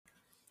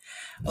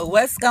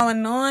What's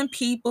going on,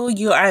 people?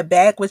 You are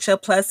back with your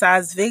plus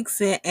size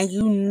vixen, and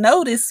you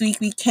know this week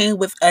we came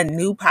with a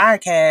new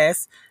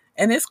podcast,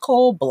 and it's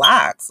called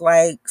Blocks.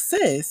 Like,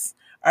 sis,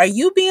 are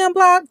you being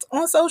blocked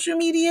on social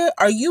media?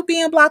 Are you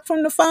being blocked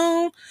from the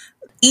phone,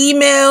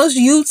 emails,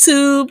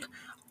 YouTube,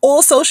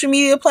 all social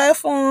media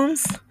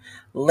platforms?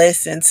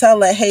 Listen,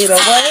 tell a hater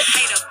what?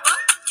 You.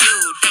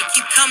 They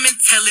keep coming,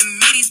 telling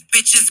me these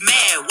bitches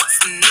mad.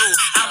 What's new?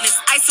 All this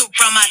ice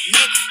around my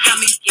neck got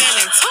me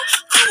feeling too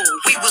cool.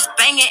 We was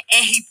banging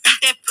and he beat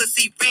that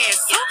pussy red.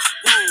 So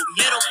woo,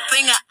 middle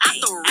finger out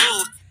the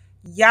roof.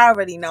 Y'all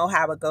already know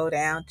how it go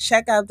down.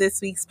 Check out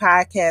this week's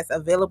podcast,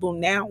 available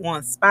now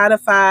on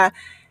Spotify,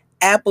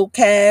 Apple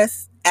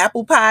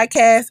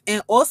Podcasts,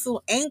 and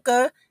also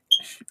Anchor.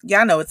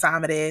 Y'all know what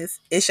time it is.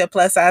 It's your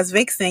plus size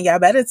vixen. Y'all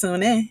better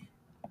tune in.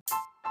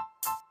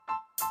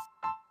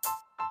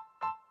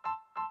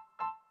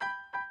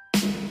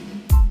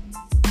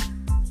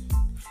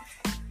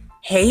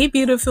 Hey,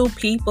 beautiful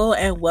people,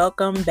 and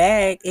welcome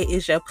back. It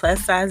is your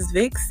plus size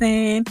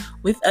vixen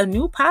with a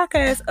new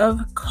podcast, of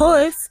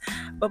course.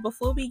 But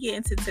before we get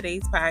into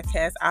today's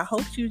podcast, I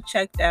hope you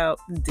checked out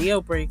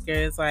Deal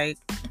Breakers. Like,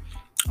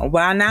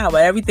 why not?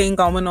 With everything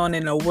going on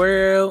in the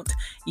world,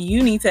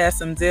 you need to have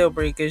some deal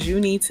breakers. You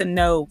need to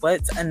know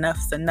what's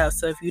enough's enough.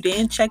 So if you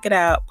didn't check it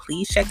out,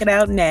 please check it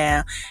out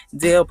now.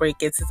 Deal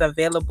Breakers is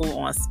available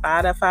on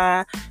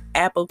Spotify,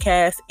 Apple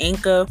Cast,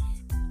 Anchor,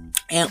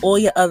 and all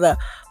your other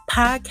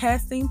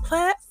podcasting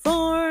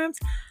platforms.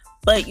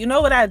 But you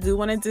know what I do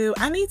want to do?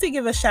 I need to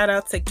give a shout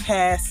out to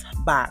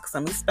Castbox.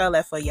 Let me spell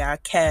that for y'all.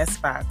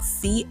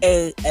 Castbox.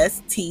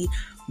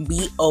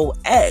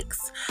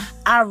 Castbox.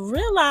 I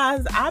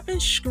realized I've been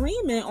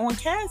screaming on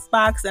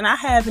Castbox and I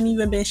haven't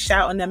even been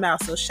shouting them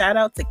out. So shout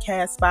out to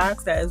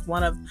Castbox. That is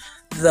one of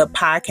the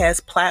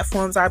podcast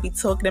platforms I'll be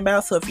talking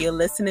about. So if you're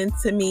listening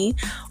to me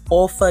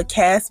off of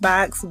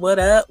Castbox, what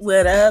up?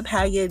 What up?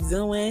 How you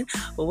doing?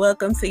 Well,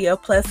 welcome to your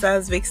Plus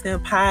Size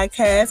Vixen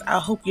podcast. I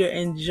hope you're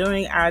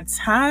enjoying our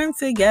time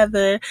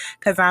together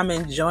because I'm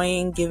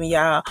enjoying giving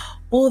y'all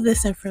all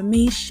this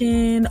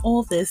information,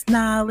 all this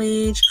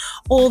knowledge,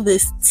 all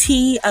this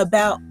tea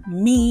about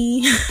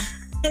me.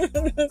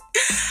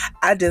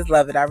 I just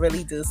love it. I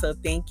really do. So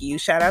thank you.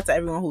 Shout out to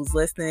everyone who's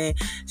listening.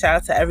 Shout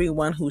out to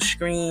everyone who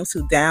streams,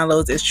 who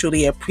downloads. It's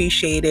truly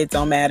appreciated.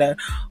 Don't matter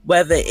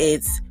whether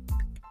it's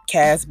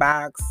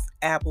Castbox,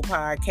 Apple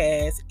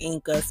Podcasts,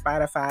 Anchor,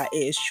 Spotify. It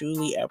is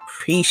truly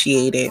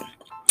appreciated.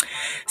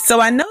 So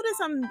I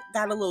noticed I'm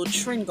got a little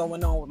trend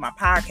going on with my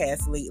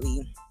podcast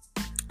lately.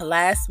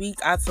 Last week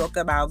I talked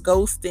about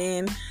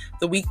ghosting.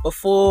 The week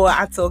before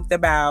I talked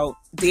about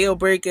deal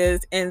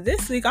breakers, and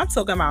this week I'm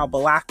talking about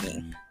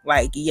blocking.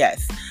 Like,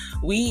 yes,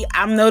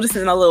 I'm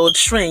noticing a little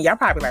trend. Y'all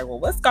probably like, well,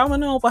 what's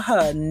going on with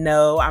her?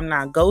 No, I'm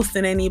not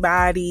ghosting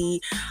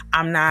anybody.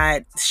 I'm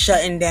not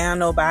shutting down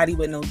nobody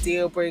with no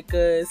deal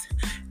breakers,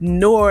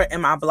 nor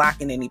am I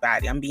blocking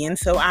anybody. I'm being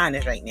so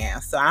honest right now.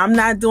 So I'm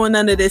not doing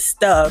none of this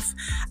stuff.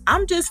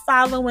 I'm just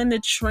following the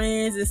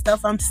trends and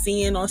stuff I'm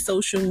seeing on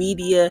social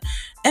media,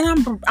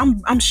 and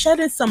I'm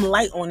shedding some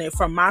light on it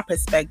from my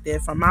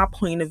perspective, from my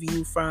point of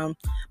view, from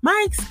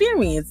my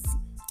experience,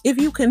 if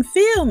you can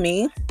feel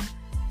me.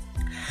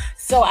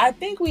 So I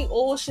think we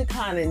all should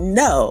kind of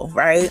know,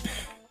 right,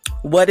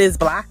 what is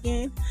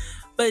blocking.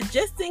 But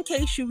just in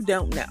case you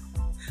don't know,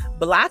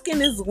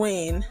 blocking is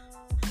when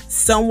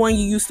someone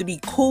you used to be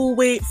cool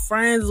with,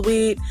 friends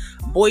with,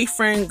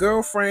 boyfriend,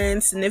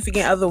 girlfriend,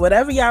 significant other,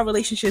 whatever your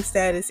relationship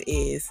status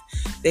is,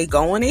 they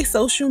go on their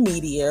social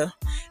media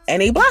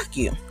and they block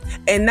you.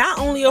 And not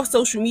only on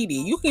social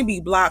media, you can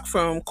be blocked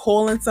from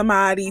calling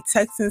somebody,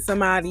 texting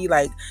somebody.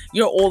 Like,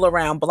 you're all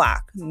around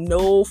blocked.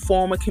 No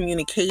form of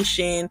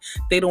communication.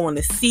 They don't want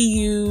to see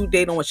you.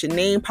 They don't want your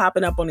name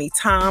popping up on their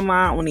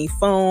timeline, on their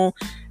phone.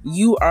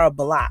 You are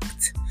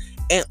blocked.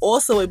 And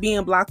also, with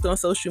being blocked on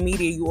social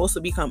media, you also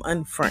become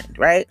unfriend,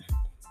 right?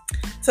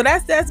 So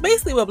that's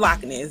basically what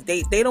blocking is.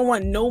 They don't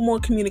want no more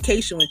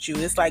communication with you.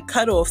 It's like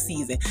cutoff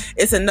season.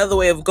 It's another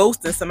way of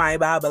ghosting somebody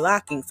by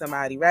blocking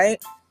somebody,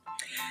 right?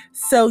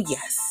 So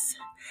yes.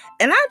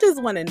 And I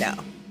just want to know,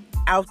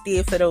 out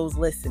there for those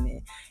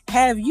listening,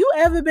 have you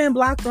ever been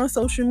blocked on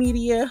social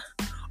media?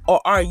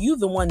 Or are you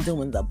the one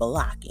doing the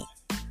blocking?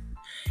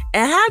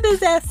 And how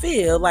does that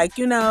feel? Like,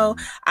 I know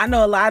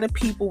a lot of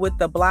people with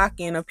the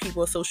blocking of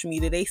people on social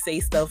media, they say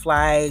stuff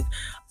like,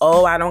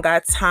 oh, I don't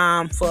got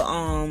time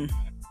for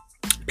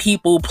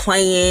people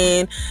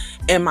playing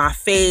in my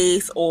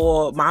face,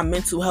 or my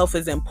mental health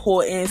is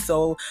important,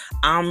 so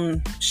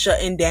I'm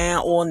shutting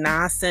down all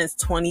nonsense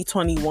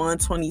 2021,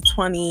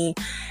 2020.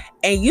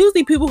 And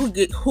usually people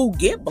who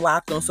get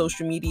blocked on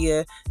social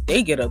media,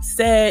 they get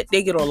upset,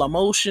 they get all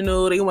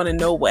emotional, they want to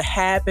know what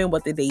happened,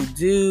 what did they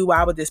do,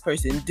 why would this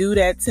person do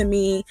that to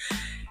me?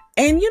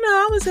 And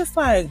I was just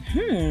like,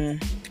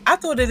 I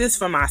thought of this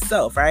for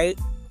myself, right?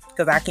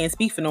 Because I can't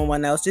speak for no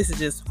one else. This is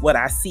just what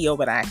I see or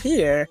what I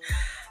hear.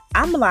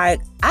 I'm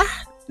like,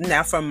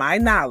 now from my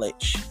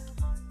knowledge,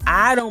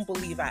 I don't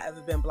believe I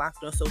ever been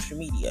blocked on social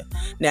media.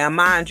 Now,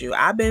 mind you,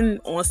 I've been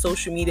on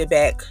social media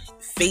back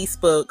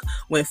Facebook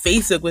when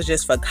Facebook was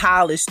just for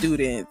college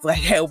students,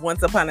 like at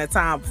once upon a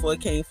time before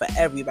it came for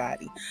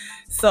everybody.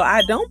 So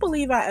I don't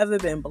believe I ever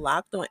been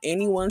blocked on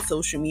anyone's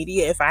social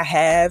media. If I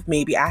have,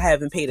 maybe I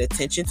haven't paid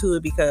attention to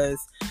it because,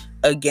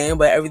 again,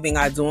 with everything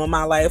I do in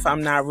my life,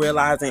 I'm not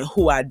realizing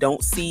who I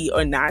don't see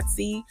or not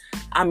see.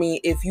 I mean,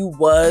 if you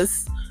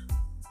was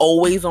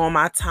always on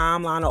my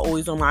timeline or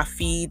always on my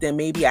feed, then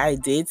maybe I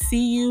did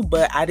see you,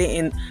 but I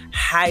didn't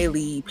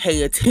highly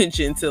pay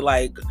attention to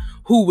like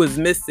who was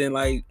missing.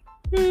 Like,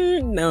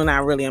 no,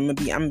 not really. I'm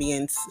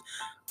being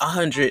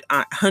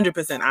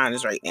 100%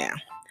 honest right now.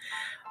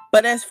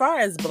 But as far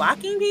as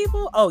blocking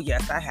people, oh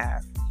yes, I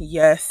have.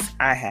 Yes,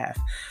 I have.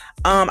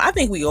 I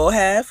think we all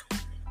have.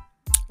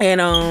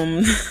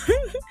 And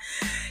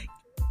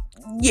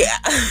yeah.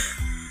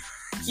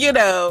 You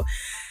know.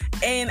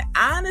 And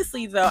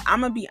honestly, though,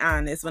 I'm going to be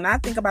honest. When I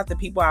think about the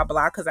people I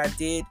blocked, because I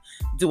did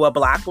do a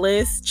block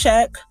list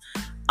check,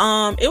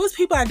 it was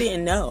people I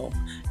didn't know.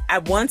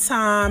 At one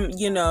time,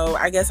 you know,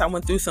 I guess I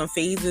went through some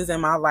phases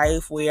in my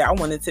life where I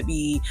wanted to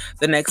be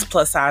the next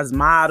plus size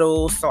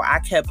model. So I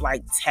kept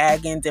like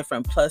tagging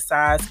different plus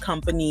size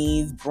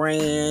companies,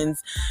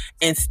 brands,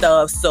 and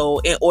stuff. So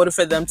in order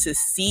for them to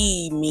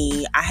see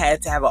me, I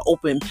had to have an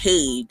open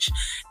page.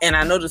 And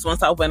I noticed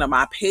once I opened up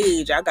my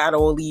page, I got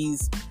all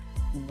these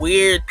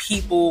weird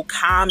people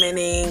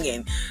commenting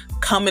and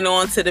coming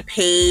onto the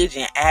page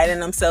and adding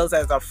themselves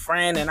as a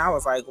friend. And I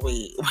was like,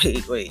 wait,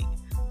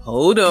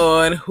 hold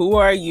on, who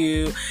are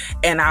you?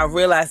 And I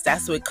realized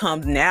that's what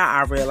comes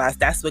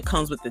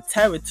with the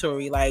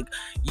territory. Like,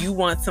 you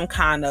want some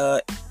kind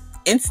of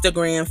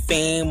Instagram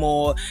fame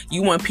or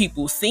you want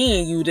people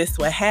seeing you, this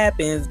what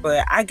happens.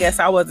 But I guess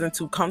I wasn't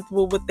too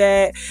comfortable with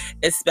that,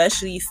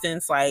 especially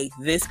since like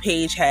this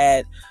page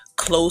had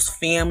close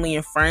family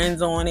and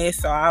friends on it.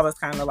 So I was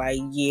kind of like,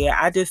 yeah,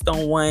 I just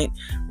don't want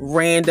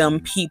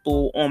random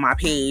people on my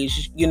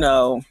page. You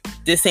know,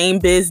 this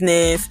ain't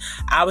business.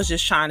 I was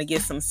just trying to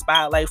get some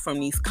spotlight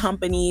from these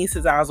companies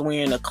because I was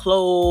wearing the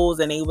clothes,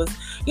 and they was,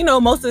 you know,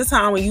 most of the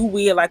time when you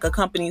wear like a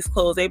company's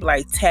clothes, they be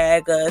like,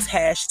 tag us,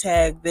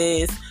 hashtag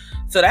this.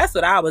 So that's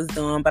what I was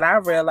doing. But I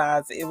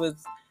realized it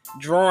was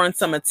drawing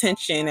some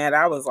attention that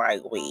I was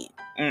like, wait,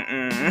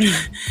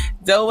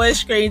 don't want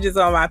strangers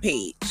on my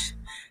page.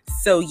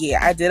 So yeah,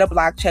 I did a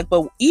block check.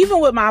 But even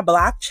with my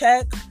block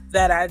check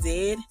that I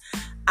did,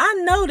 I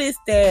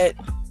noticed that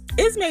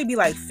it's maybe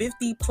like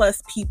 50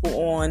 plus people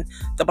on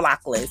the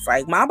block list.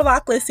 Like, my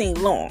block list ain't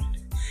long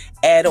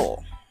at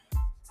all.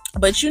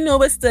 But you know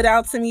what stood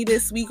out to me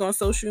this week on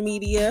social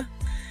media?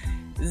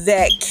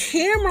 That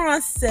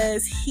Cameron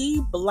says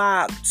he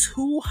blocked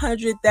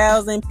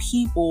 200,000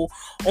 people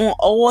on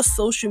all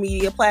social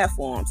media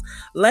platforms.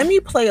 Let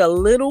me play a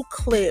little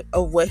clip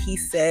of what he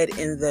said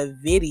in the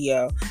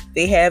video.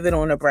 They have it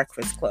on the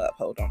Breakfast Club.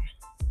 Hold on.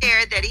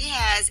 That he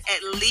has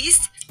at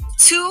least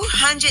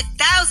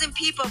 200,000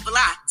 people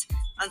blocked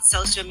on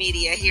social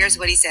media. Here's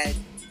what he said.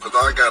 Because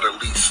I got at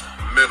least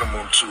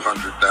minimum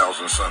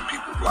 200,000 some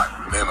people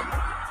blocked. Minimum.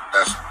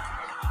 That's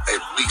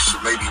at least,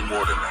 maybe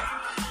more than that.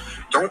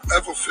 Don't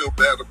ever feel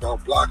bad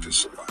about blocking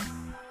somebody.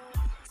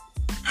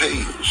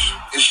 Page.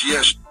 It's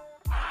yes.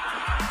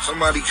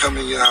 Somebody come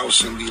in your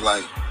house and be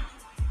like,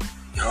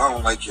 yo, I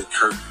don't like your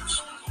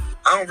curtains.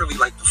 I don't really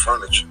like the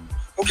furniture.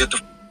 Well, get the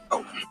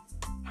out.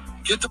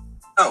 Get the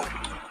out.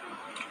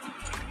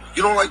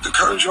 You don't like the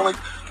curtains? You're like,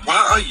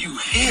 why are you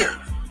here?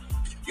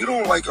 You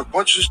don't like a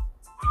bunch of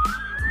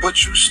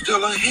but you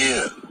still are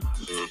here.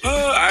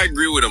 I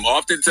agree with him.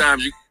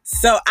 Oftentimes you...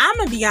 So I'm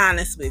going to be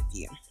honest with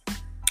you.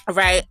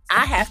 Right,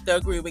 I have to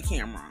agree with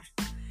Cameron.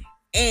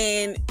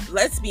 And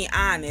let's be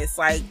honest,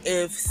 like,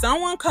 if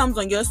someone comes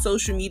on your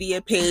social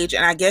media page,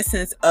 and I guess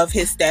since of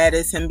his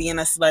status, him being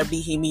a celebrity,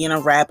 he being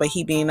a rapper,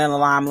 he being in the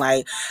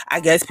limelight,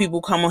 I guess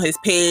people come on his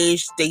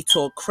page, they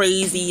talk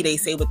crazy, they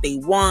say what they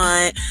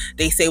want,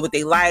 they say what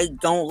they like,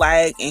 don't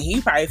like, and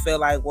he probably feel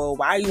like, well,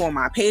 why are you on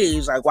my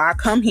page? Like, why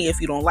come here if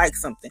you don't like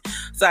something?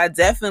 So I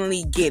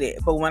definitely get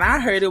it. But when I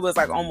heard it was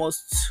like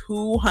almost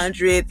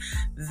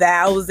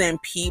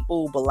 200,000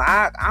 people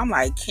blocked, I'm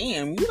like,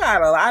 Cam, you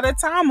got a lot of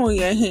time on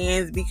your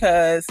hands,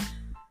 because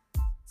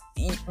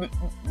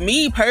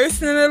me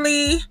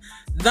personally,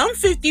 them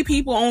 50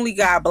 people only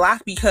got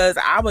blocked because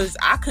I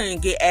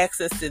couldn't get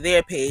access to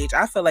their page.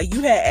 I feel like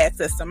you had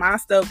access to my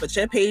stuff, but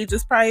your page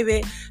is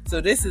private, so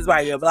this is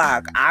why you're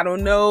blocked. I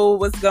don't know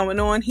what's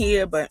going on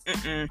here, but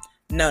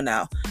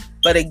no.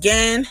 But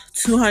again,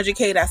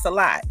 200K, that's a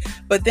lot.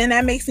 But then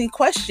that makes me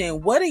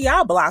question, what do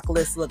y'all block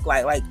lists look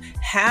like? Like,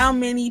 how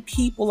many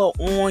people are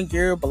on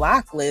your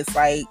block list?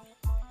 Like,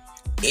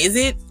 is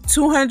it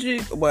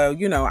 200? Well,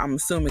 you know, I'm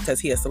assuming because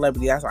he's a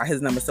celebrity, that's why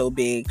his number's so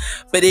big.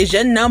 But is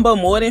your number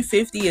more than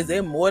 50? Is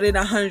it more than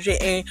 100?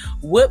 And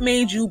what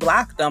made you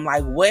block them?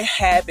 Like, what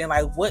happened?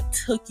 Like, what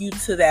took you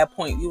to that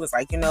point? You was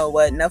like, you know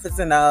what? Enough is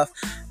enough.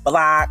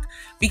 Block.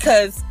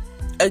 Because,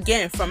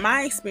 again, from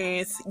my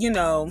experience, you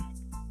know,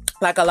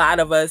 like a lot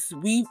of us,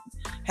 we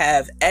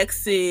have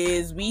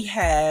exes, we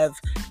have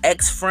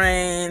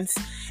ex-friends.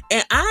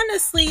 And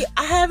honestly,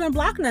 I haven't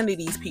blocked none of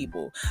these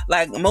people.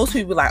 Like, most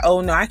people like, oh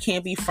no, I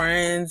can't be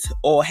friends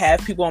or have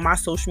people on my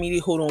social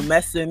media who don't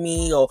mess with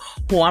me or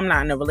who I'm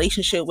not in a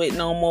relationship with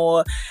no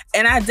more.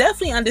 And I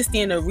definitely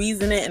understand the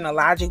reasoning and the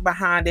logic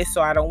behind it,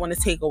 so I don't want to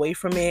take away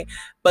from it.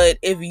 But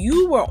if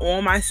you were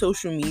on my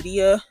social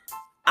media,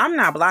 I'm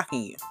not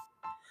blocking you.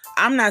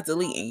 I'm not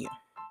deleting you.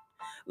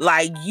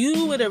 Like,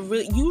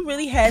 you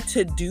really had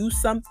to do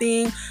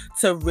something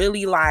to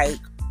really like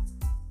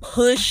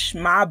push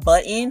my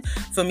button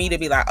for me to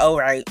be like, all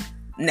right,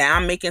 now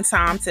I'm making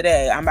time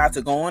today. I'm about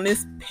to go on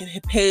this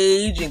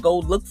page and go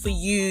look for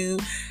you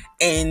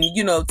and,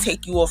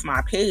 take you off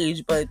my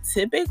page. But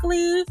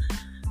typically,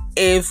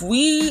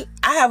 I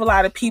have a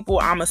lot of people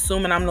I'm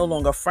assuming I'm no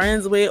longer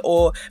friends with,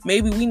 or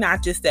maybe we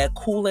not just that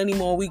cool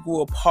anymore. We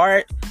grew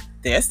apart.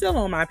 They're still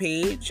on my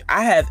page.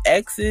 I have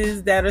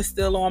exes that are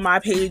still on my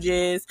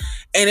pages,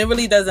 and it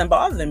really doesn't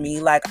bother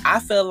me. Like, I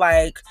feel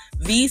like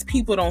these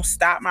people don't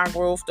stop my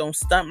growth, don't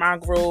stunt my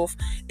growth.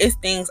 It's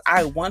things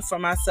I want for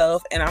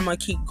myself, and I'm gonna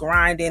keep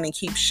grinding and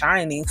keep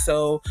shining.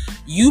 So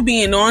you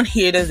being on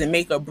here doesn't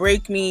make or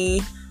break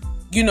me.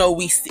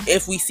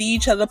 If we see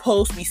each other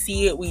post, we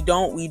see it. We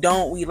don't. We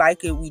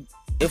like it.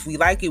 If we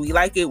like it, we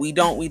like it. We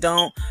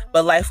don't.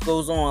 But life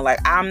goes on. Like,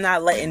 I'm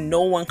not letting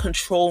no one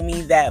control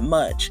me that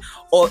much,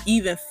 or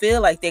even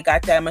feel like they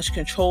got that much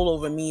control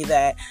over me,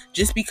 that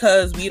just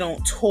because we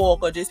don't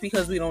talk or just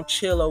because we don't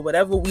chill or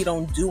whatever we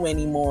don't do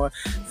anymore,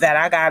 that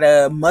I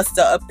gotta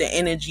muster up the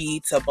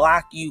energy to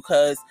block you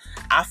because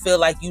I feel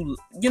like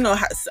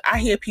I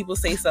hear people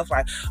say stuff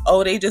like,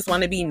 oh, they just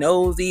want to be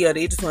nosy or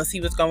they just want to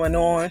see what's going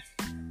on.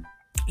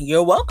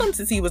 You're welcome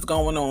to see what's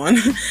going on.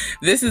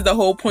 This is the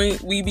whole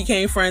point we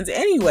became friends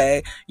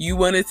anyway. You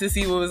wanted to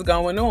see what was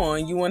going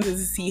on. You wanted to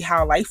see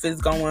how life is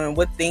going,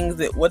 what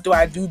do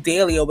I do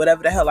daily or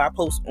whatever the hell I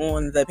post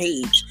on the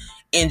page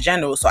in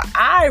general. So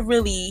I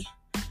really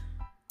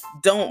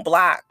don't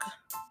block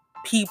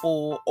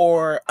people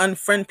or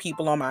unfriend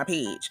people on my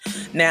page.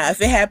 Now,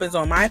 if it happens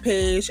on my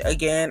page,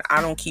 again,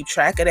 I don't keep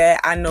track of that.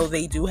 I know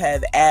they do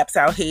have apps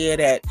out here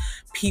that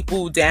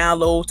people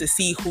download to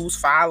see who's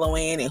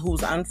following and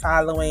who's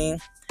unfollowing.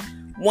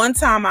 One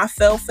time I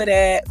fell for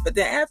that, but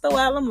then after a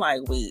while I'm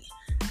like, wait,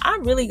 I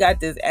really got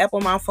this app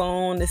on my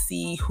phone to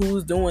see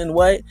who's doing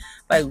what.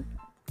 Like,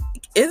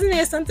 isn't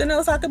there something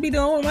else I could be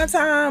doing with my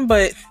time?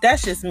 But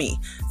that's just me.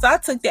 So I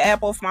took the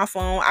app off my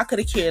phone. I could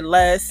have cared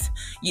less.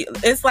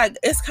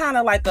 It's kind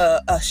of like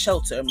a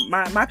shelter.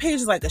 My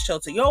page is like a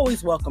shelter. You're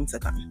always welcome to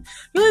come.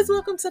 You're always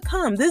welcome to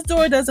come. This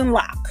door doesn't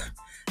lock.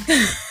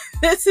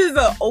 This is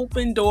an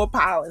open door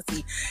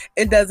policy.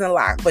 It doesn't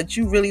lock. But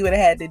you really would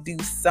have had to do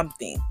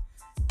something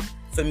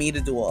for me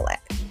to do all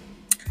that.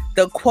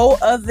 The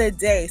quote of the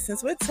day,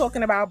 since we're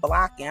talking about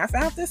blocking, I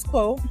found this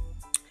quote.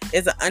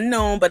 It's an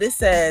unknown, but it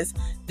says,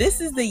 "This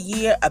is the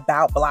year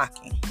about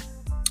blocking.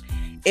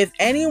 If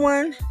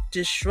anyone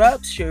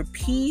disrupts your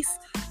peace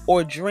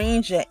or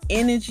drains your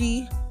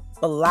energy,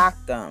 block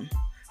them.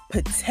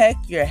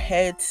 Protect your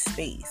head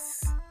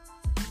space."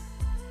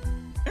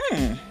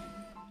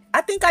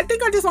 I think I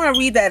just want to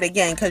read that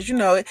again because,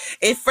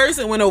 it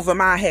first went over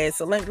my head.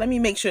 So let me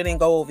make sure it didn't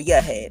go over your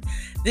head.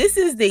 This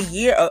is the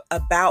year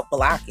about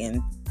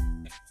blocking.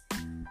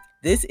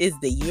 This is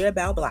the year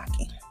about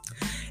blocking.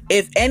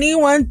 If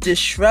anyone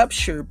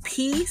disrupts your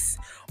peace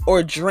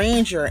or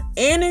drains your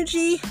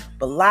energy,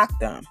 block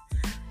them.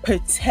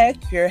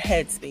 Protect your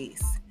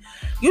headspace.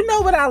 You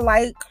know what I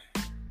like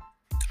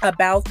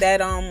about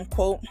that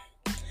quote?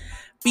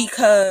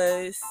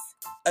 Because,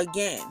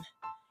 again,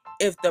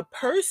 if the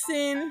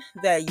person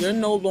that you're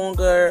no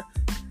longer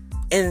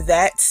in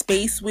that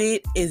space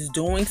with is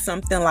doing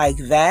something like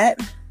that,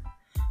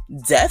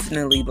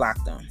 definitely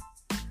block them.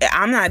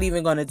 I'm not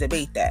even going to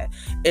debate that.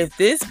 If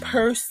this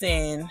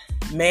person,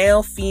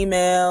 male,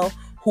 female,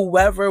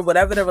 whoever,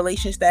 whatever the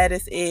relation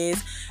status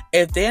is,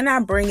 if they're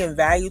not bringing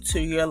value to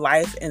your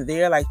life and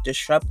they're like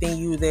disrupting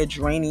you, they're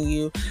draining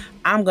you,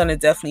 I'm going to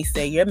definitely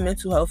say your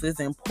mental health is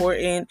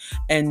important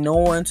and no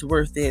one's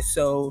worth it.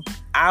 So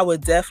I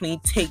would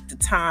definitely take the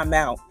time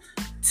out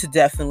to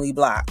definitely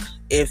block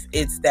if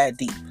it's that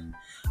deep.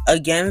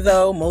 Again,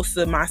 though, most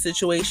of my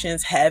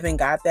situations haven't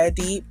got that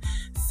deep.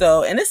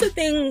 So, and it's a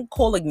thing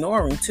called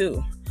ignoring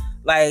too.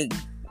 Like,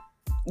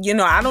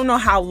 I don't know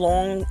how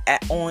long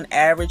on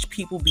average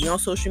people be on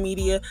social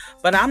media,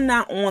 but I'm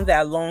not on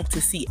that long to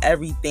see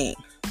everything.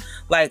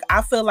 Like,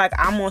 I feel like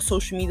I'm on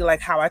social media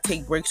like how I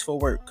take breaks for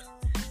work.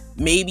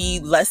 Maybe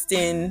less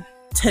than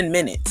 10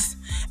 minutes.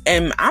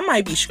 And I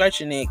might be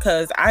stretching it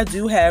because I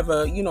do have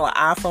an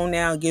iPhone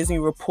now. It gives me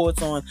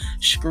reports on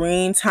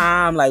screen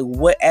time, like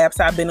what apps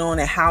I've been on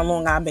and how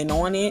long I've been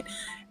on it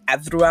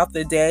throughout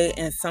the day.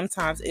 And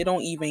sometimes it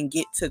don't even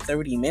get to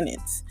 30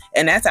 minutes.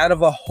 And that's out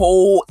of a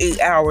whole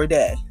 8-hour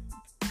day.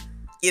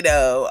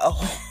 A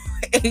whole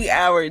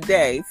 8-hour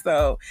day.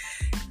 So,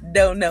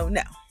 no.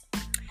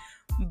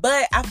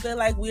 But I feel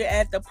like we're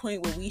at the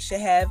point where we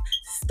should have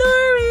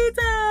story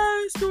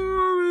time.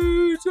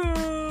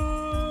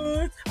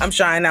 I'm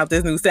trying out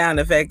this new sound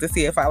effect to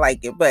see if I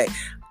like it, but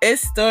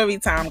it's story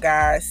time,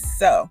 guys.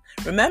 So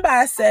remember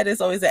I said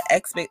it's always an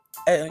expectation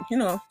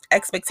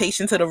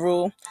to the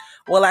rule.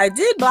 Well, I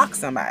did block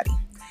somebody.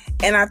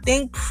 And I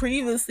think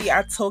previously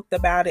I talked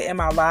about it in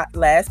my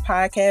last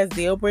podcast,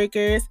 Deal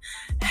Breakers,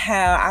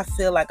 how I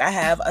feel like I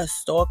have a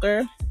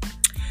stalker.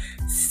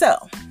 So,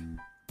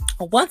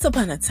 once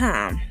upon a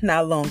time,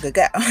 not long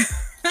ago,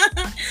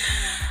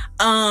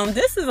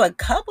 this is a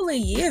couple of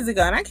years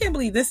ago, and I can't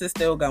believe this is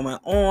still going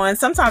on.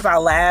 Sometimes I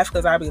laugh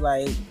because I'll be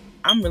like,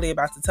 I'm really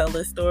about to tell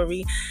this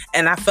story,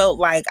 and I felt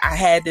like I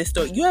had this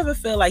story. You ever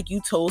feel like you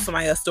told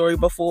somebody a story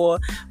before,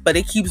 but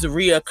it keeps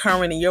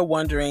reoccurring, and you're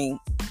wondering,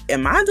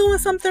 am I doing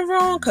something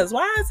wrong? Because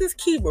why does this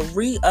keep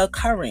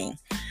reoccurring?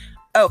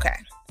 Okay,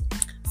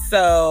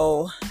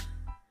 so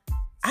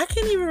I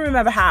can't even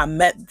remember how I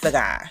met the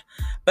guy,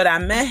 but I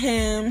met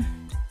him,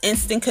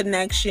 instant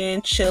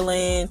connection,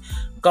 chilling,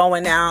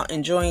 going out,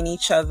 enjoying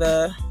each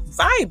other,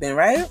 vibing,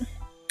 right?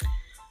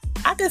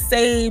 I could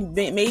say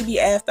maybe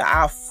after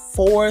our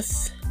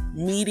fourth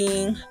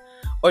meeting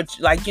or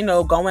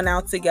going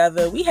out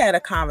together, we had a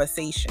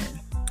conversation.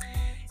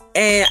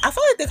 And I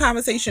feel like the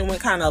conversation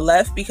went kind of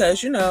left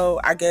because,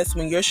 I guess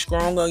when you're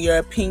strong on your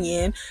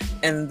opinion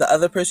and the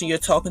other person you're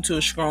talking to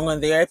is strong on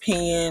their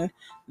opinion,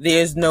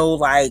 there's no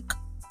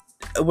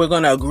we're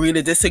going to agree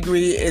to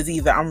disagree. Is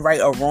either I'm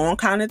right or wrong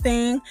kind of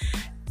thing.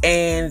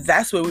 And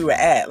that's where we were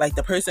at. Like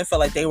the person felt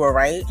like they were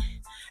right.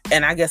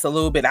 And I guess a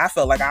little bit I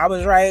felt like I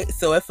was right.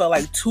 So it felt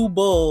like two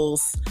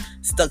bulls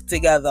stuck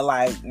together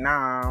like,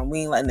 nah,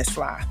 we ain't letting this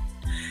fly.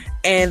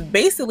 And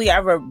basically, I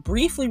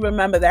briefly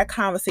remember that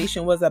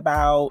conversation was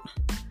about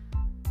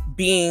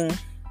being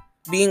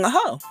a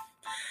hoe.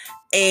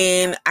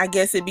 And I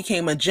guess it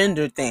became a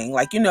gender thing.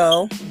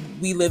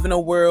 We live in a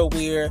world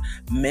where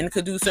men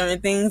could do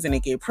certain things and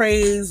it get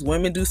praised.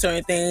 Women do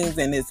certain things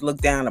and it's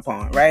looked down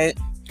upon, right?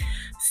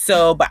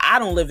 So, but I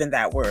don't live in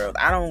that world.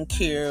 I don't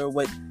care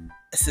what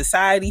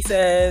society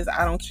says.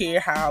 I don't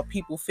care how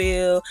people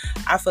feel.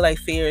 I feel like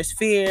fair is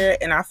fair.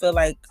 And I feel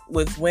like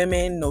with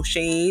women, no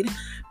shade.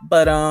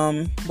 But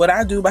what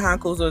I do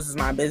behind closed doors is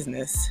my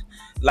business.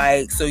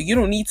 So you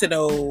don't need to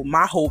know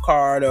my whole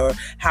card or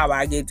how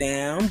I get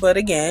down. But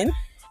again,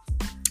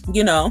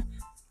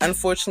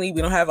 unfortunately,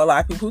 we don't have a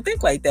lot of people who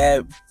think like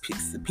that.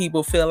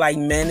 People feel like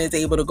men is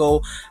able to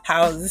go,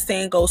 how does the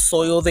saying go,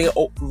 soil their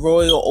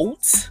royal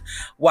oats,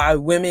 while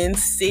women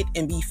sit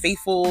and be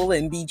faithful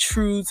and be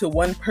true to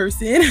one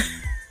person.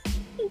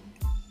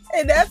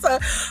 And that's a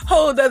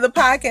whole other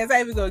podcast. I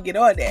ain't even gonna get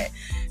on that.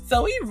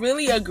 So we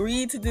really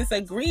agreed to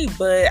disagree,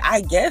 but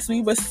I guess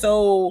we were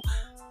so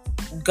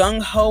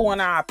gung-ho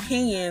on our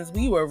opinions,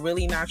 we were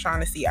really not trying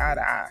to see eye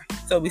to eye.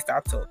 So we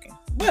stopped talking.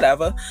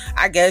 Whatever.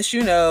 I guess, he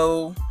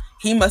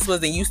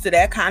wasn't used to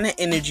that kind of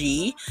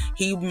energy.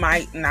 He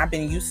might not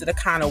been used to the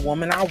kind of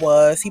woman I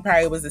was. He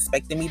probably was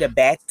expecting me to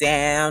back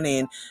down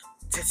and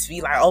just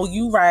be like, oh,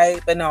 you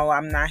right. But no,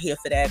 I'm not here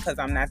for that because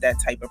I'm not that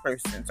type of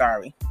person.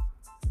 Sorry.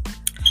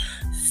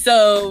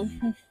 So,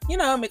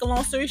 make a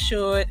long story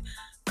short,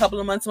 a couple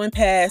of months went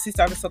past. He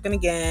started talking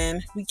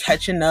again. We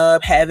catching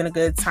up, having a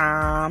good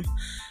time.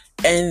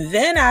 And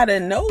then out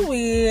of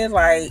nowhere,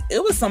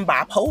 it was some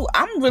bipolar.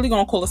 I'm really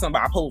going to call it some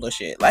bipolar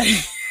shit.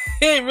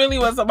 It really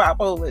was some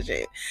bipolar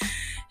shit.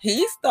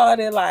 He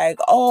started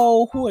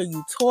oh, who are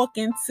you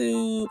talking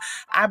to?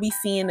 I be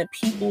seeing the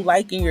people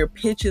liking your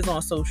pictures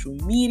on social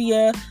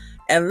media.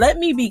 And let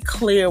me be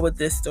clear with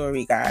this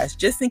story, guys,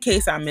 just in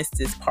case I missed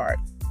this part.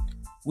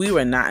 We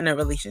were not in a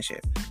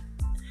relationship.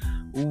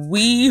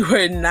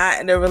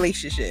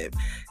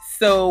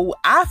 So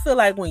I feel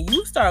like when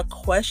you start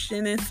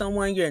questioning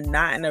someone you're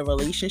not in a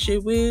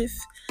relationship with,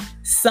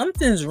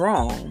 something's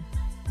wrong.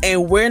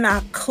 And we're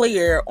not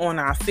clear on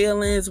our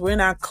feelings. We're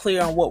not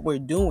clear on what we're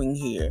doing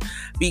here.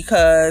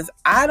 Because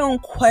I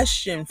don't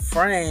question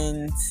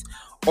friends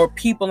or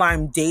people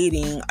I'm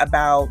dating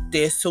about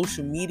their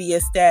social media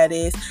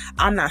status.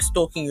 I'm not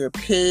stalking your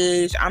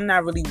page. I'm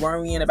not really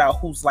worrying about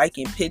who's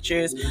liking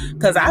pictures.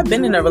 Because I've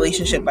been in a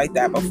relationship like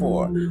that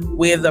before,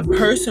 where the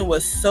person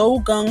was so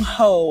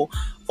gung-ho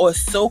or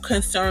so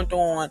concerned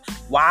on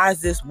why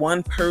is this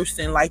one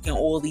person liking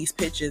all these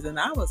pictures. And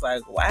I was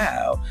like,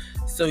 wow.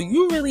 So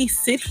you really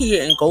sit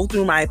here and go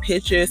through my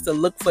pictures to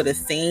look for the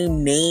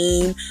same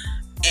name,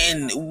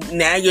 and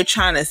now you're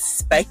trying to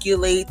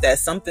speculate that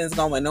something's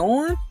going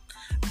on?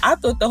 I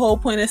thought the whole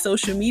point of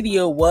social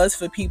media was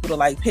for people to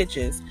like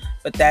pictures,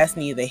 but that's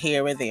neither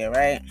here or there,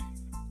 right?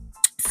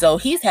 So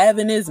he's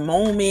having this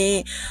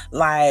moment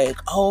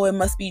oh, it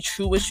must be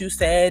true what you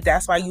said.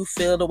 That's why you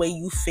feel the way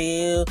you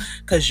feel,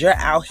 because you're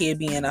out here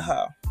being a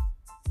hoe.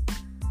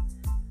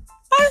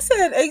 I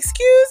said,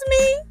 excuse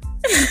me?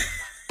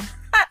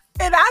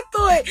 And I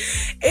thought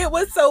it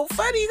was so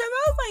funny because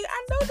I was like,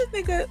 I know this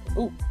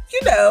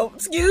nigga,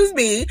 excuse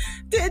me,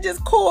 didn't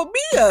just call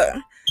me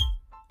a...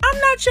 I'm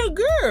not your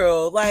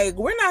girl.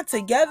 We're not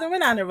together. We're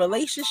not in a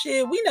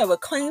relationship. We never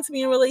claimed to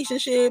be in a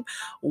relationship.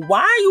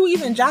 Why are you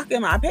even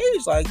jocking my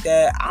page like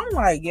that? I'm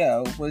like,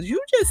 yo, was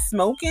you just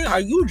smoking?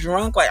 Are you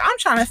drunk? I'm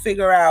trying to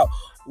figure out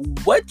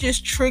what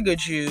just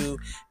triggered you,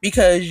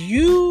 because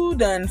you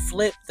done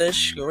flipped the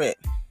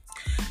script.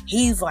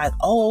 He's like,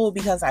 oh,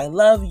 because I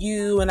love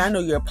you and I know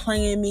you're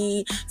playing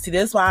me. See,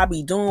 that's why I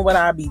be doing what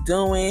I be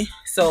doing.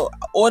 So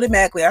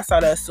automatically I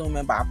started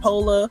assuming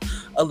bipolar,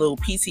 a little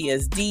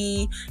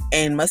PTSD,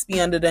 and must be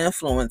under the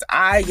influence.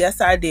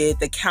 Yes, I did.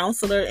 The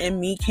counselor in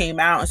me came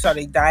out and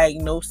started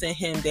diagnosing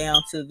him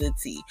down to the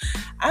T.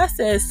 I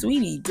said,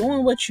 sweetie,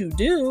 doing what you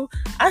do.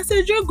 I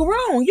said, you're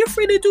grown. You're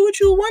free to do what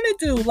you want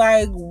to do.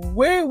 Like,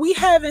 we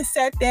haven't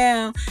sat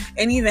down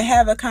and even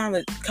have a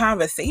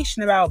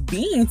conversation about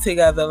being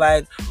together.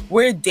 Like,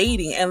 we're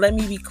dating. And let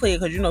me be clear,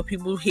 because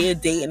people hear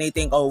date and they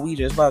think, oh, we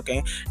just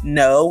fucking.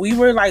 No, we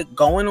were like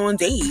going on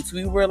dates.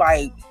 We were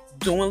like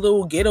doing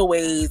little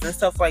getaways and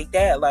stuff like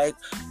that. Like,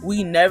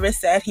 we never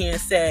sat here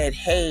and said,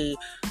 hey,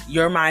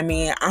 you're my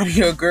man, I'm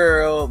your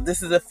girl,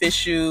 this is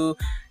official.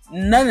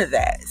 None of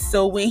that.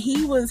 So when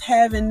he was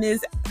having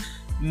this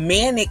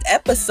manic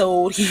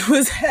episode he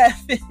was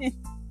having,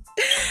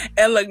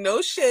 and look,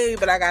 no shade,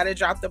 but I gotta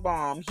drop the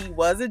bomb. He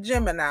was a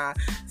Gemini.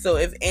 So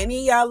if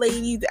any of y'all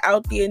ladies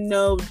out there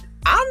know,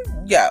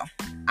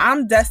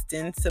 I'm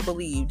destined to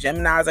believe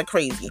Geminis are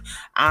crazy.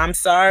 I'm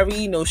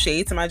sorry, no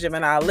shade to my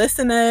Gemini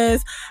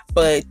listeners,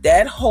 but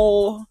that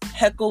whole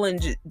heckle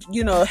and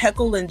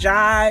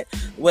jive,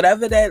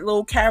 whatever that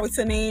little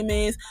character name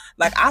is,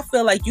 like, I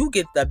feel like you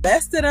get the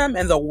best of them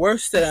and the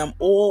worst of them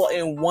all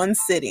in one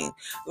sitting.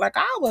 Like,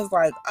 I was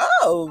like,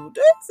 oh,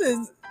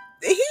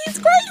 he's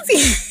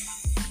crazy.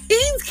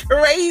 He's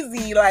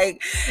crazy.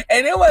 Like,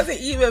 and it wasn't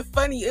even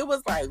funny. It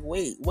was like,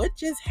 wait, what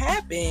just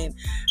happened?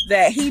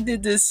 That he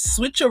did this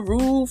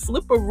switcheroo,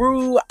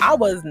 flipperoo. I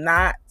was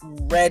not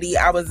ready.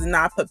 I was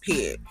not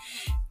prepared.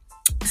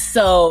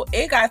 So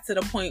it got to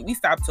the point we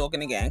stopped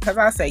talking again, because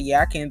I said, yeah,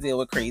 I can't deal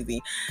with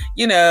crazy.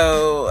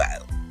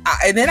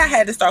 And then I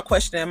had to start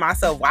questioning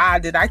myself, why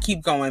did I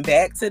keep going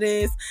back to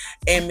this?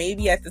 And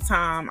maybe at the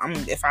time,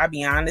 if I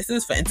be honest, it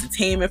was for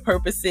entertainment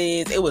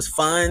purposes. It was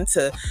fun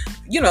to,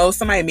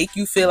 somebody make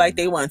you feel like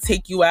they want to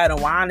take you out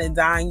and wine and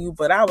dine you.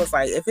 But I was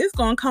like, if it's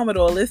going to come with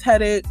all this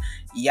headache,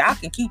 y'all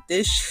can keep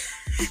this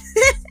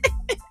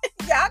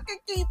y'all can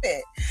keep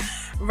it.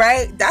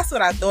 Right? That's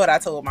what I thought I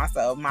told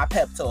myself, my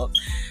pep talk.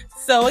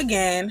 So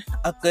again,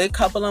 a good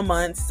couple of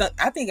months,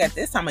 I think at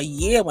this time a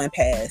year went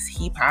past,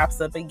 he pops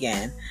up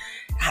again.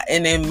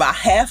 And then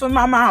half of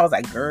my mind was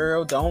like,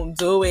 girl, don't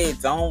do it,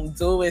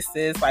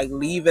 sis. Like,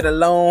 leave it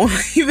alone.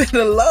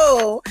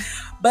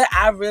 But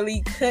I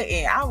really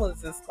couldn't. I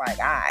was just like,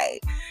 all right.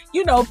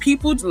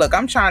 People, look,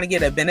 I'm trying to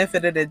get a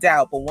benefit of the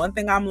doubt. But one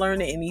thing I'm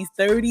learning in these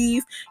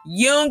 30s,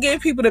 you don't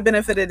give people the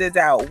benefit of the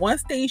doubt.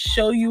 Once they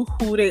show you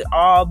who they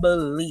are,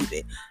 believe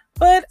it.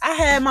 But I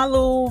had my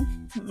little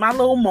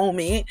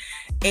moment,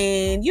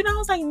 and I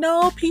was like,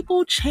 no,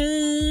 people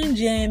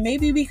change, and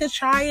maybe we could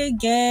try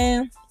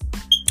again.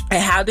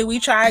 And how did we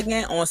try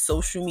again? On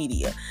social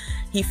media.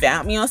 He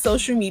found me on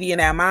social media.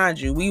 Now, mind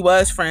you, we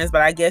was friends,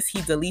 but I guess he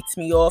deletes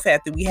me off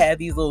after we had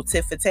these little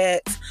tit for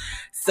tats.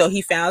 So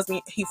he finds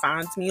me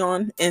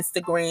on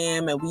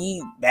Instagram, and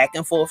we back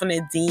and forth in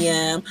the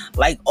DM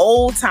like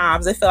old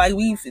times. I feel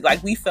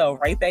like we fell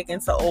right back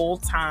into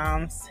old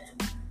times.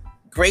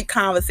 Great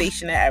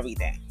conversation and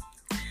everything.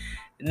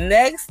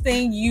 Next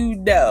thing you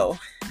know,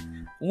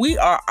 we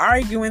are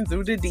arguing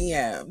through the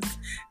DMs.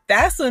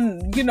 That's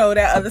when,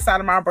 that other side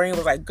of my brain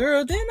was like,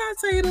 girl, didn't I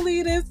tell you to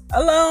leave this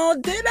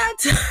alone? Didn't I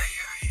tell you?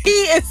 He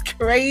is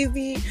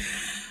crazy.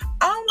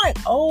 I'm like,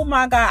 oh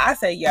my God. I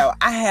said, yo,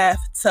 I have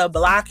to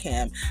block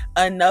him.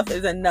 Enough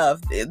is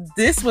enough.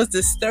 This was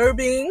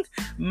disturbing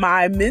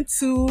my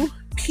mental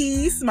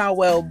peace, my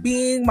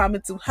well-being, my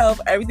mental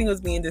health. Everything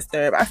was being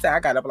disturbed. I said, I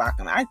gotta block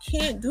him. I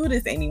can't do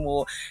this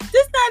anymore.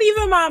 This not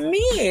even my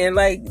man.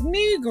 Like,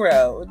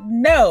 Negro,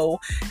 no.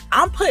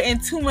 I'm putting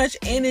too much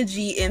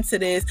energy into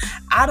this.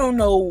 I don't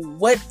know.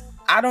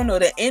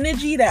 The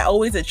energy that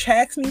always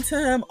attracts me to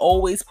him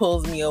always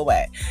pulls me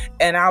away.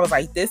 And I was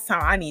like, this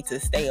time I need to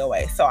stay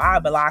away. So I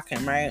block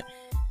him, right?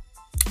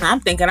 I'm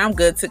thinking I'm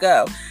good to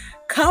go.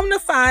 Come to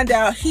find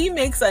out, he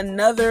makes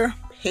another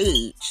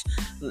page.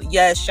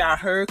 Yes, y'all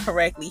heard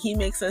correctly. He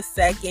makes a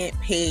second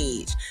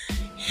page.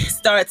 He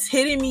starts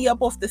hitting me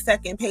up off the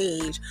second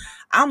page.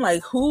 I'm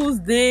like, who's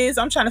this?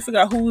 I'm trying to figure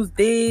out who's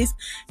this.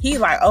 He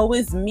like, oh,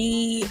 it's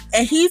me.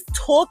 And he's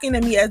talking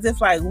to me as if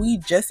like we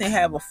just didn't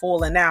have a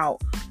falling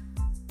out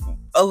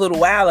a little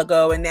while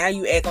ago, and now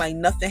you act like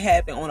nothing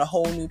happened on a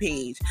whole new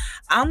page.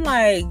 I'm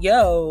like,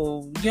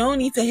 yo, you don't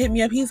need to hit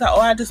me up. He's like, oh,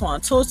 I just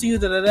want to talk to you.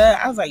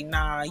 I was like,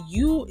 nah,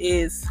 you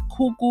is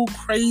cuckoo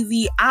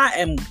crazy. I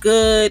am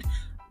good.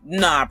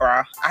 Nah,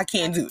 bro, I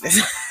can't do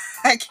this.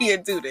 I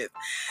can't do this.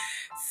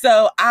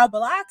 So I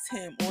blocked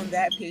him on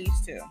that page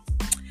too.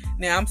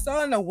 Now I'm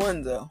starting to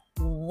wonder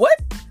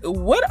what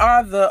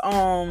are the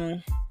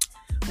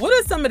what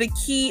are some of the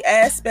key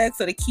aspects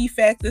or the key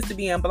factors to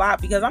being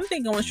blocked? Because I'm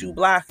thinking once you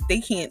block,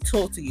 they can't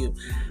talk to you.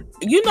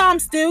 You know, I'm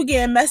still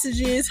getting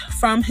messages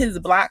from his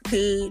block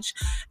page,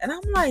 and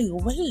I'm like,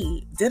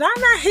 wait, did I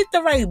not hit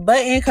the right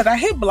button? Because I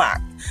hit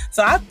block.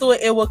 So I thought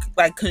it would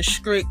like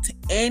constrict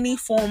any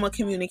form of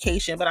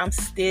communication, but I'm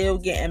still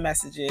getting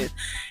messages.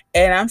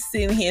 And I'm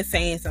sitting here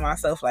saying to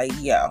myself, like,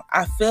 yo,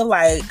 I feel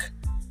like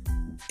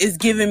it's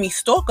giving me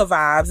stalker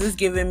vibes. It's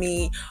giving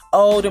me,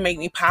 to make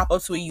me pop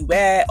up to where you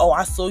at. Oh,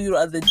 I saw you the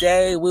other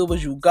day. Where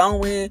was you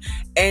going?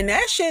 And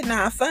that shit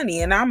not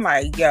funny. And I'm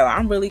like, yo,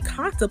 I'm really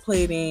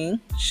contemplating,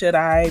 should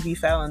I be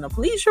filing a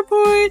police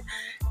report?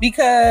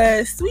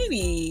 Because,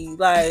 sweetie,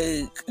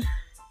 like,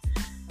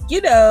 you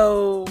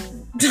know,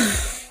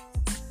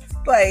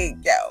 like,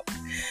 yo,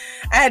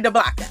 I had to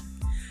block him.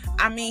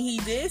 I mean, he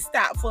did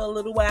stop for a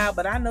little while,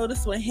 but I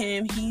noticed with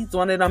him, he's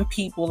one of them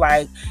people,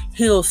 like,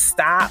 he'll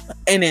stop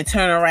and then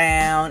turn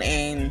around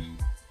and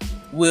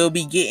we'll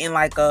be getting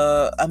like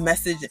a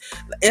message.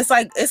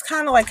 It's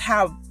kind of like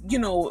how, you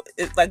know,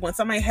 it's like when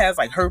somebody has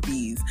like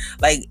herpes,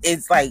 like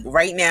it's like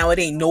right now it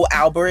ain't no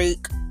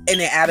outbreak and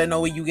then out of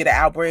nowhere you get an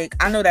outbreak.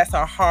 I know that's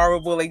a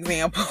horrible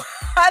example.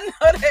 I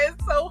know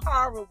that's so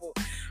horrible.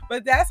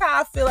 But that's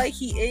how I feel like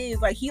he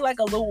is. Like, he like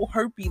a little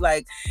herpy.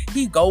 Like,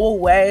 he go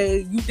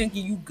away, you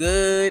thinking you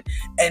good,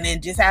 and then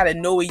just out of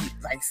nowhere,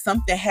 like,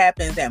 something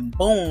happens, and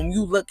boom,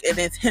 you look, and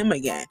it's him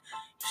again.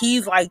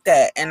 He's like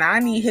that, and I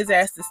need his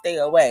ass to stay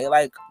away.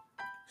 Like,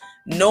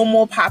 no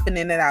more popping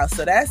in and out.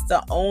 So that's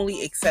the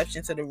only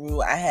exception to the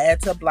rule. I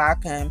had to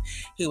block him.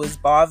 He was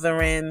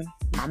bothering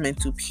my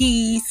mental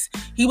peace.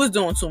 He was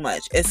doing too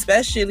much,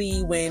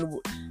 especially when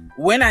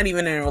we're not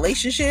even in a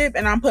relationship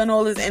and I'm putting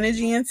all this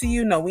energy into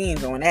you. No, we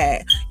ain't doing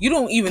that. You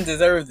don't even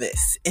deserve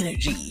this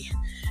energy.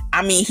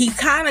 I mean, he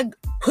kind of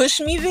pushed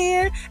me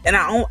there, and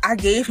I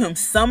gave him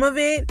some of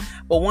it,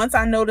 but once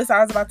I noticed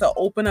I was about to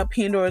open up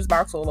Pandora's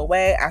box all the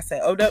way, I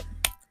said, oh, no,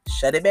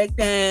 shut it back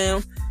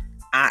down.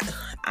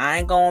 I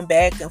ain't going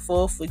back and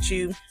forth with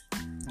you.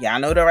 Y'all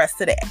know the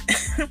rest of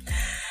that.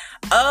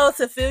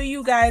 To fill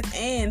you guys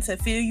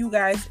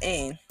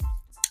in.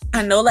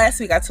 I know last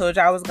week I told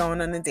you I was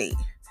going on a date.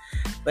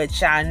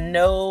 But y'all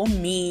know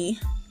me,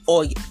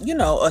 or, you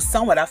know, or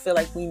somewhat, I feel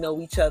like we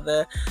know each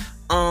other.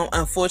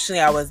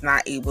 Unfortunately, I was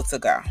not able to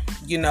go.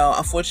 You know,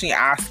 unfortunately,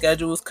 our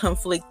schedules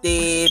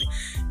conflicted,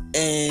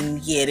 and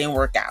yeah, it didn't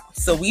work out.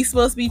 So we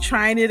supposed to be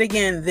trying it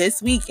again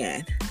this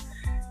weekend.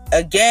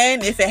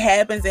 Again, if it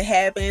happens, it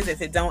happens.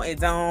 If it don't, it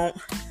don't.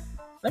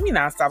 Let me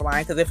not stop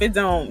lying, because if it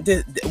don't,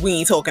 we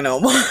ain't talking no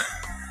more.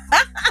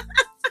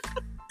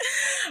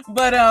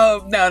 But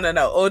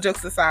no. All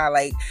jokes aside,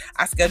 like,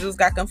 our schedules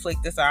got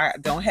conflicted, so I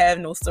don't have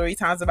no story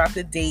times about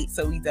the date.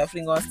 So we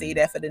definitely gonna stay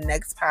there for the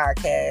next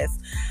podcast.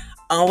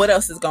 What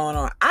else is going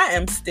on? I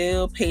am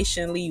still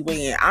patiently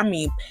waiting. I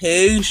mean,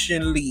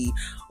 patiently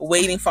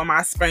waiting for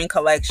my spring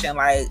collection.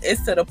 Like,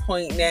 it's to the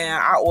point now.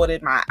 I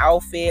ordered my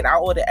outfit. I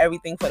ordered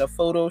everything for the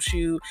photo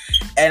shoot,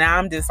 and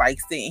I'm just like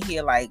sitting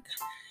here like,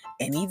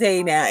 any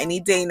day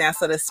now.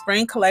 So the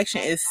spring collection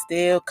is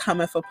still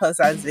coming for Plus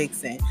Size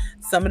Vixen.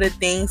 Some of the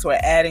things we're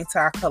adding to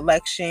our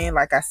collection,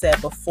 like I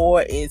said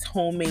before, is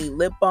homemade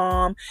lip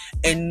balm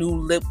and new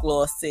lip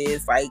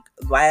glosses. Like,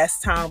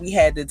 last time we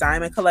had the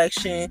diamond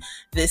collection.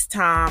 This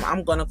time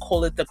I'm going to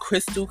call it the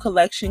crystal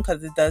collection,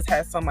 because it does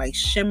have some like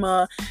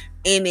shimmer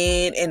in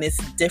it, and it's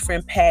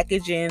different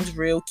packagings,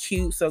 real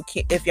cute. So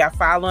if y'all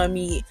following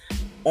me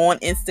on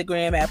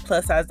Instagram at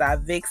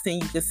plussize.vixen,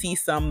 you can see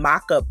some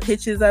mock-up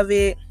pictures of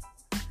it.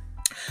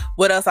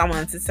 What else I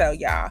wanted to tell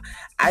y'all?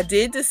 I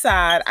did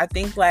decide, I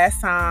think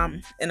last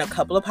time in a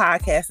couple of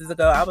podcasts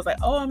ago, I was like,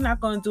 I'm not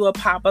going to do a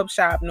pop-up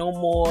shop no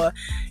more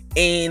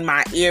in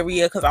my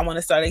area, because I want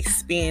to start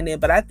expanding.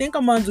 But I think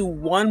I'm going to do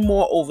one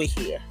more over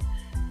here.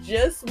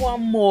 Just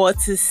one more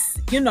to,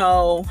 you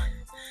know,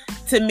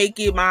 to make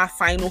it my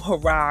final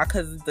hurrah,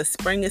 because the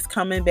spring is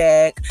coming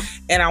back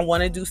and I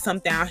want to do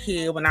something out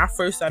here. When I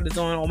first started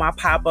doing all my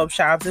pop-up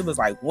shops, it was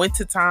like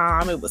winter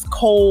time, it was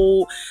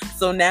cold.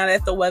 So now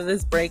that the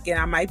weather's breaking,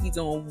 I might be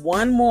doing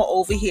one more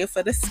over here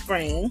for the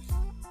spring.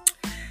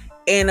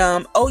 And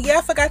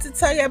I forgot to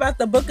tell you about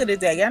the book of the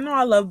day. Y'all know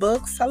I love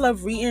books. I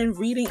love reading.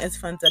 Reading is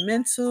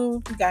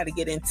fundamental. You got to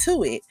get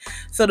into it.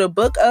 So the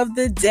book of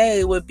the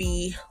day would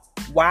be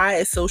Why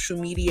is Social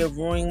Media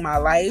Ruining My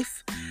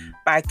Life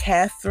by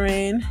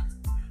Catherine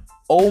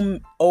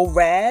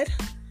O'Rad.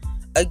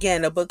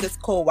 Again, the book is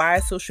called Why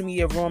is Social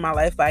Media Ruining My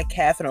Life by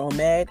Catherine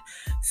O'Rad.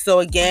 So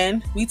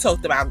again, we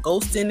talked about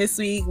ghosting this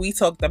week. We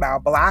talked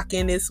about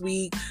blocking this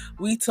week.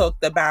 We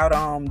talked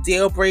about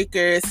deal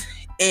breakers.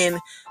 And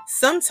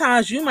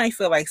sometimes you might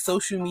feel like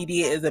social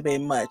media is a bit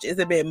much. It's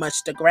a bit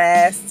much to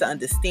grasp, to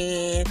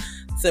understand,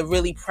 to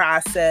really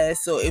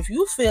process. So if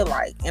you feel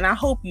like, and I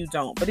hope you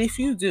don't, but if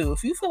you do,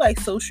 if you feel like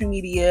social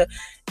media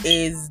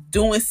is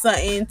doing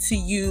something to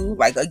you,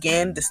 like,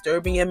 again,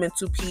 disturbing your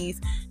mental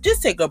peace,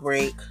 just take a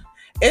break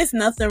It's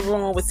nothing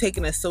wrong with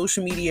taking a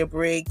social media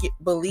break.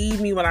 Believe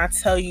me when I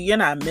tell you, you're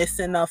not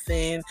missing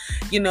nothing.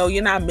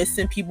 You're not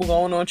missing people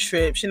going on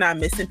trips. You're not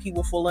missing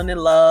people falling in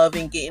love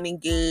and getting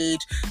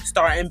engaged,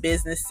 starting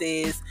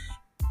businesses.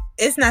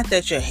 It's not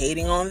that you're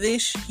hating on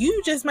this.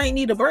 You just might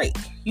need a break.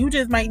 You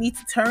just might need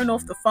to turn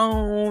off the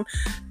phone,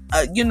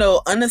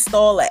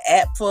 uninstall an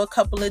app for a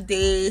couple of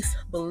days.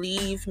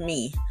 Believe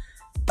me,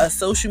 a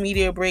social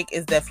media break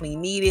is definitely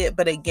needed.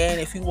 But again,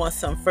 if you want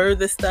some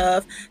further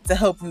stuff to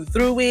help you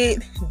through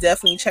it,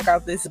 definitely check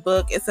out this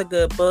book. It's a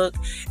good book.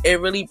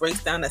 It really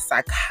breaks down the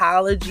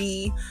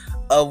psychology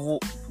of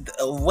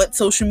what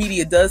social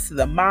media does to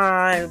the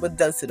mind, what it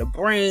does to the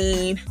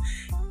brain,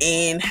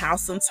 and how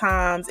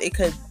sometimes it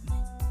could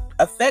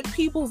affect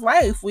people's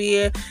life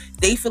where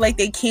they feel like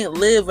they can't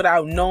live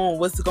without knowing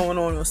what's going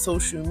on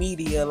social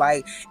media.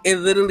 Like, it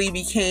literally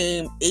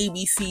became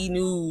ABC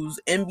News,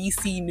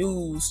 NBC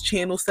News,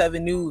 Channel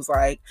 7 News.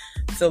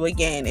 So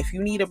again, if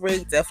you need a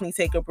break, definitely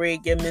take a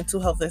break. Your mental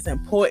health is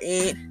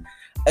important.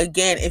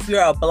 Again, if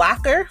you're a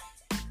blocker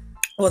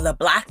or the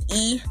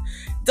blockee,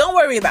 don't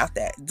worry about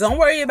that. Don't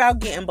worry about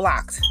getting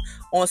blocked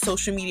on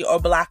social media or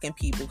blocking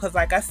people, because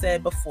like I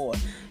said before,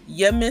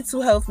 your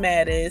mental health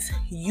matters,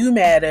 you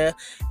matter,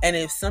 and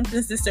if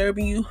something's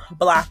disturbing you,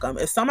 block them.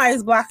 If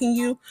somebody's blocking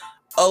you,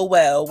 oh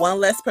well, one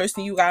less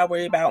person you gotta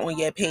worry about on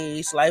your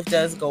page. Life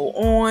does go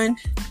on.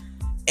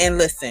 And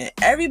listen,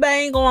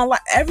 everybody's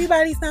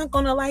not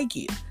gonna like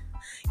you.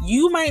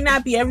 You might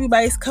not be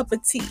everybody's cup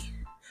of tea,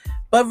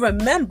 but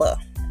remember,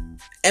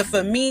 and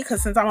for me,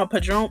 because since I'm a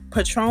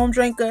Patron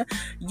drinker,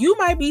 you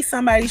might be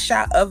somebody's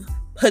shot of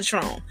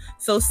Patron.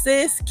 So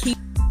sis, keep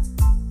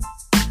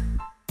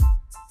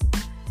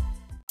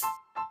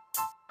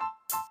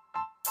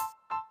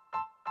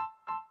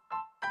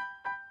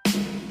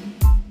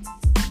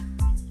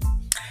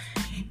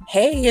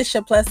Hey, it's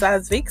your plus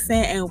size vixen,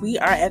 and we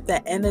are at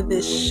the end of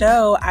this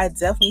show. I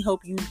definitely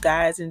hope you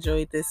guys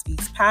enjoyed this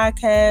week's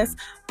podcast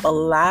a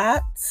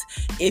lot.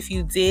 If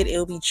you did,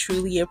 it'll be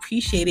truly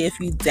appreciated if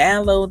you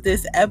download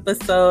this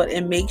episode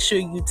and make sure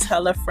you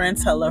tell a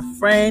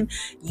friend,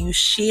 you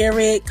share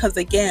it, because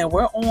again,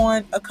 we're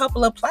on a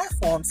couple of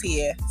platforms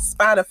here: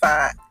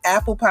 Spotify,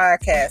 Apple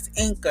Podcasts,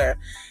 Anchor,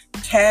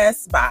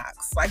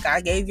 Castbox. Like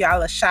I gave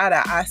y'all a shout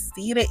out. I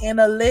see the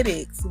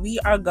analytics. We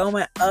are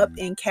going up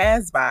in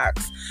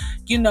Castbox.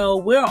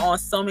 We're on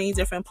so many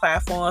different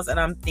platforms, and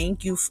I'm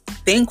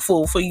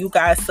thankful for you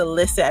guys to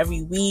listen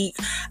every week.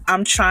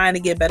 I'm trying to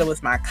get better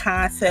with my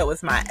content,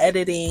 with my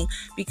editing,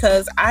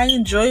 because I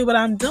enjoy what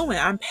I'm doing.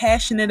 I'm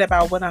passionate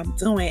about what I'm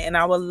doing, and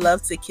I would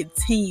love to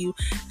continue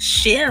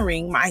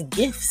sharing my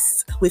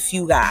gifts with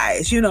you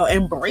guys,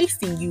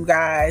 embracing you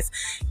guys,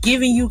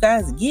 giving you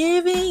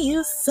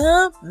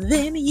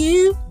something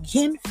you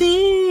can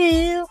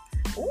feel.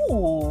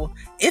 Ooh,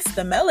 it's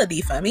the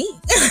melody for me.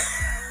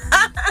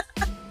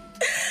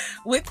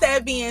 With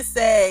that being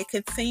said,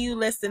 continue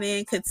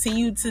listening,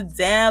 continue to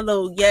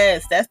download.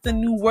 Yes, that's the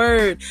new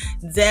word.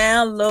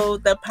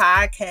 Download the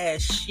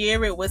podcast.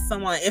 Share it with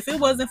someone. If it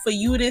wasn't for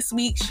you this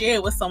week, share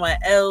it with someone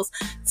else.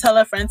 Tell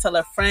a friend.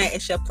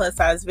 It's your plus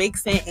size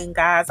vixen. And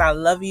guys, I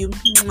love you.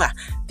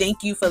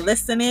 Thank you for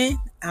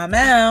listening. I'm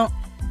out.